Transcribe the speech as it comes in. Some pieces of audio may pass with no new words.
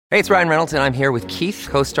Hey, it's Ryan Reynolds, and I'm here with Keith,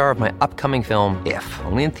 co-star of my upcoming film, If,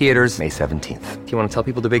 only in theaters May 17th. Do you want to tell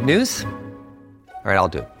people the big news? All right, I'll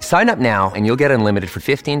do it. Sign up now and you'll get unlimited for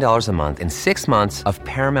 $15 a month and 6 months of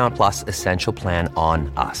Paramount Plus Essential Plan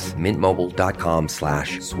on us.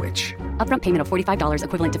 MintMobile.com/switch. Upfront payment of $45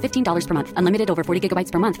 equivalent to $15 per month. Unlimited over 40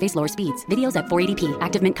 gigabytes per month. Face lower speeds. Videos at 480p.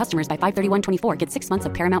 Active Mint customers by 531.24 get 6 months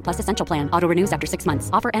of Paramount Plus Essential Plan. Auto renews after 6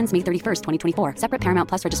 months. Offer ends May 31st, 2024. Separate Paramount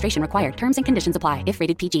Plus registration required. Terms and conditions apply if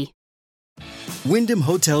rated PG. Wyndham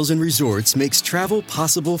Hotels & Resorts makes travel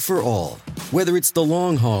possible for all. Whether it's the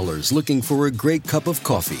long haulers looking for a great cup of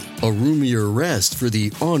coffee, a roomier rest for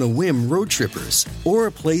the on-a-whim road trippers, or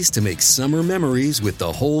a place to make summer memories with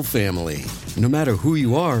the whole family. No matter who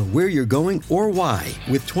you are, where you're going, or why,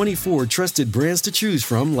 with 24 trusted brands to choose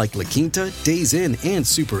from like La Quinta, Days Inn, and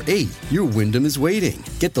Super 8, your Wyndham is waiting.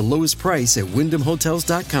 Get the lowest price at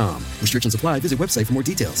WyndhamHotels.com. Restrictions apply. Visit website for more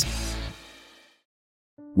details.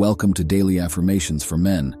 Welcome to Daily Affirmations for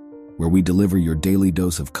Men, where we deliver your daily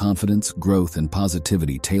dose of confidence, growth, and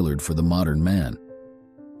positivity tailored for the modern man.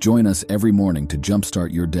 Join us every morning to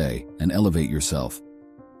jumpstart your day and elevate yourself.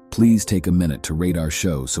 Please take a minute to rate our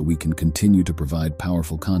show so we can continue to provide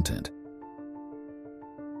powerful content.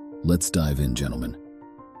 Let's dive in, gentlemen.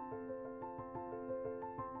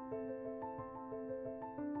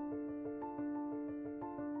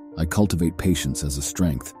 I cultivate patience as a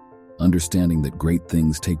strength, understanding that great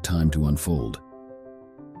things take time to unfold.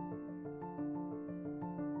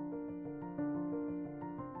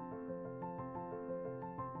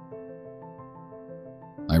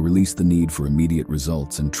 I release the need for immediate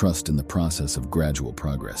results and trust in the process of gradual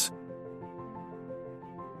progress.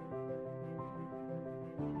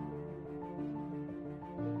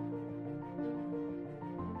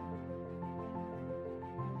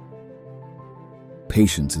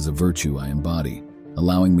 Patience is a virtue I embody,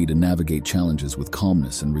 allowing me to navigate challenges with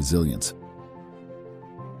calmness and resilience.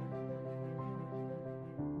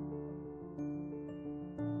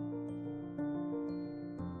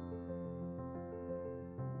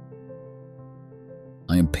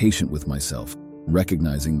 I am patient with myself,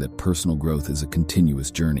 recognizing that personal growth is a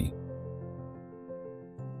continuous journey.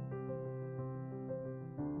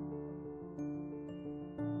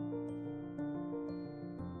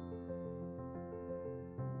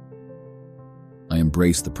 I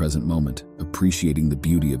embrace the present moment, appreciating the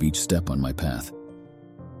beauty of each step on my path.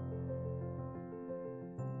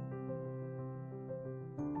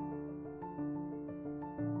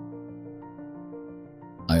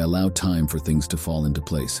 I allow time for things to fall into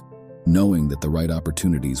place, knowing that the right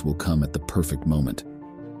opportunities will come at the perfect moment.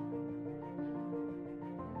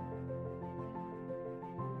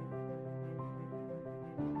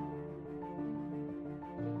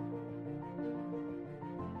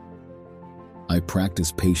 I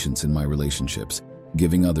practice patience in my relationships,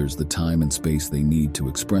 giving others the time and space they need to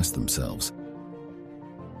express themselves.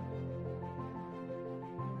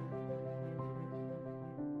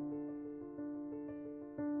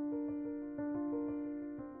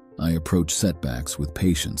 I approach setbacks with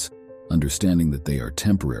patience, understanding that they are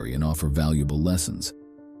temporary and offer valuable lessons.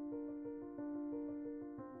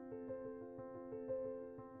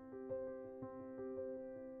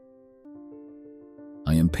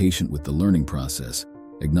 I am patient with the learning process,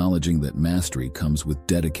 acknowledging that mastery comes with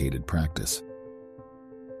dedicated practice.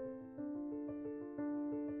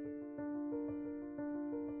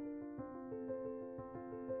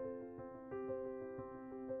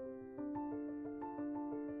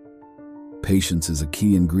 Patience is a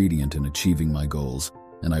key ingredient in achieving my goals,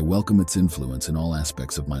 and I welcome its influence in all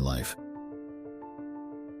aspects of my life.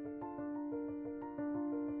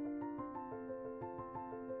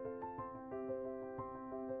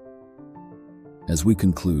 As we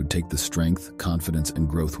conclude, take the strength, confidence, and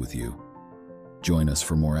growth with you. Join us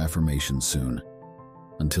for more affirmations soon.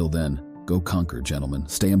 Until then, go conquer, gentlemen.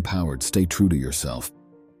 Stay empowered, stay true to yourself.